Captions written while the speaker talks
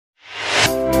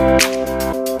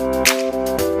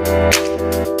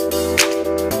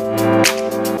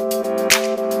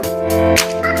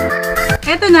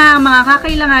Ito na ang mga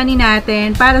kakailanganin natin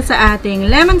para sa ating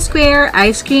lemon square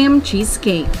ice cream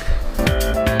cheesecake.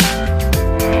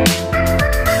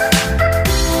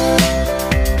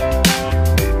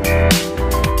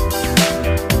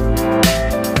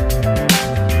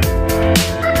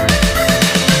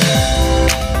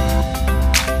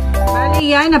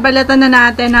 Bali yan, nabalatan na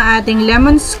natin ang ating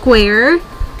lemon square.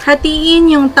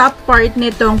 Hatiin yung top part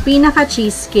nitong pinaka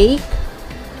cheesecake.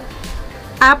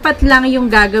 4 lang yung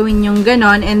gagawin yung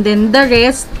ganon, and then the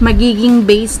rest magiging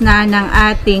base na ng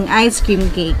ating ice cream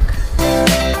cake.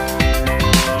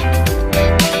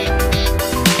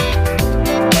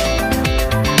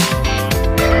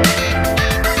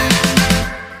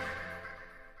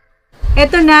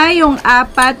 Ito na yung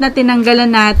 4 na tinanggalan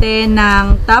natin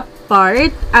ng top part,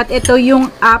 at ito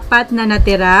yung 4 na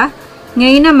natira.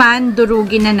 Ngayon naman,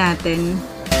 durugin na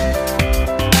natin.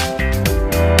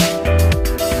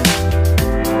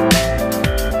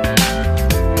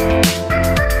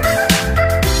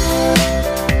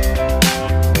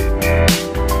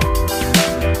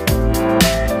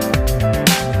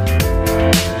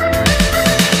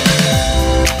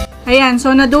 Ayan,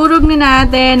 so nadurog na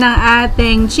natin ang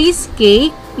ating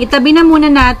cheesecake. Itabi na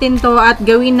muna natin to at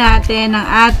gawin natin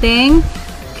ang ating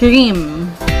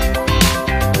cream.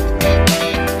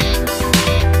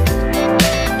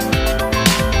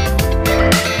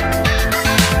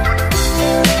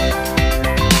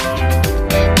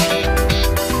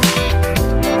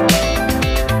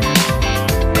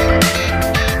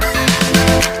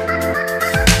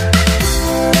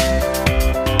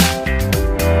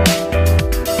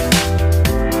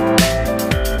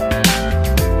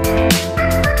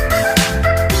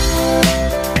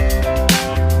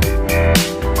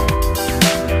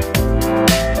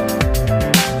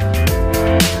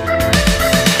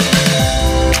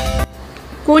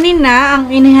 Kunin na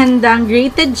ang inihandang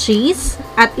grated cheese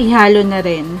at ihalo na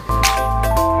rin.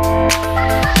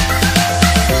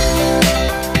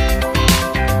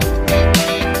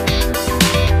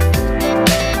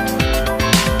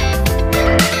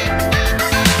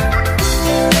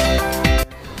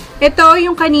 Ito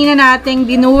yung kanina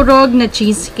nating dinurog na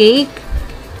cheesecake,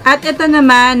 at ito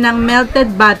naman ng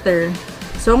melted butter.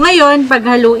 So ngayon,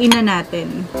 paghaluin na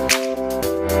natin.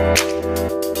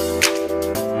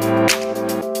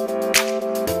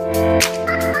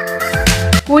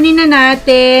 Kunin na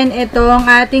natin itong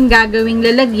ating gagawing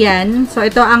lalagyan. So,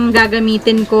 ito ang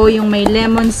gagamitin ko, yung may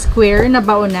lemon square na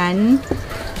baonan.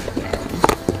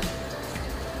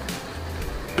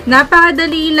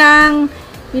 Napakadali lang.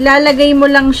 Ilalagay mo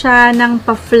lang siya ng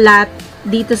pa-flat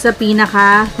dito sa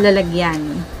pinaka lalagyan.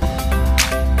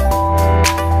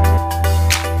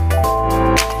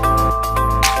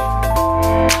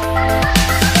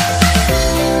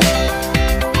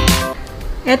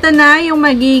 Ito na yung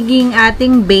magiging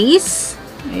ating base.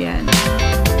 Ayan.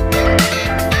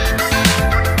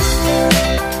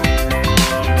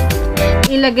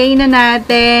 Ilagay na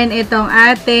natin itong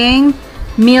ating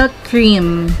milk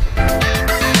cream.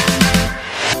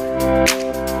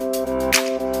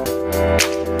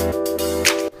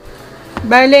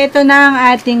 Bale, ito na ang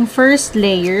ating first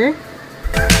layer.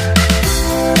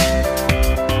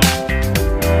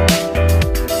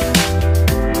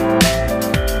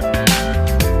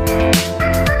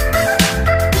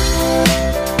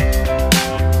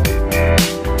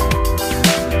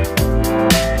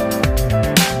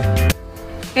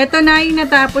 Ito na yung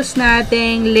natapos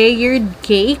nating layered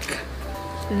cake.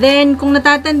 Then, kung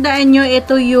natatandaan nyo,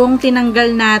 ito yung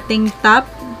tinanggal nating top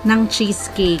ng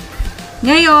cheesecake.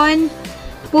 Ngayon,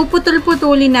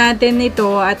 puputol-putulin natin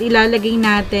ito at ilalagay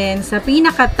natin sa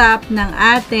pinaka-top ng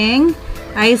ating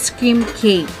ice cream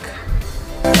cake.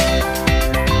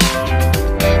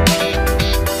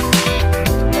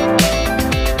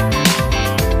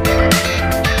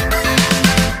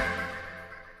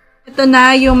 Ito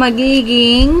na yung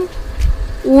magiging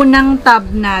unang tab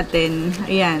natin.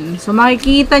 Ayan. So,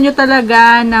 makikita nyo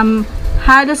talaga na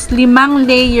halos 5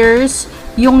 layers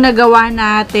yung nagawa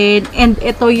natin, and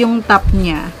ito yung top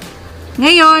niya.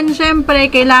 Ngayon, syempre,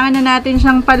 kailangan na natin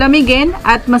siyang palamigin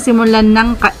at masimulan ng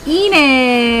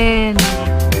kainin.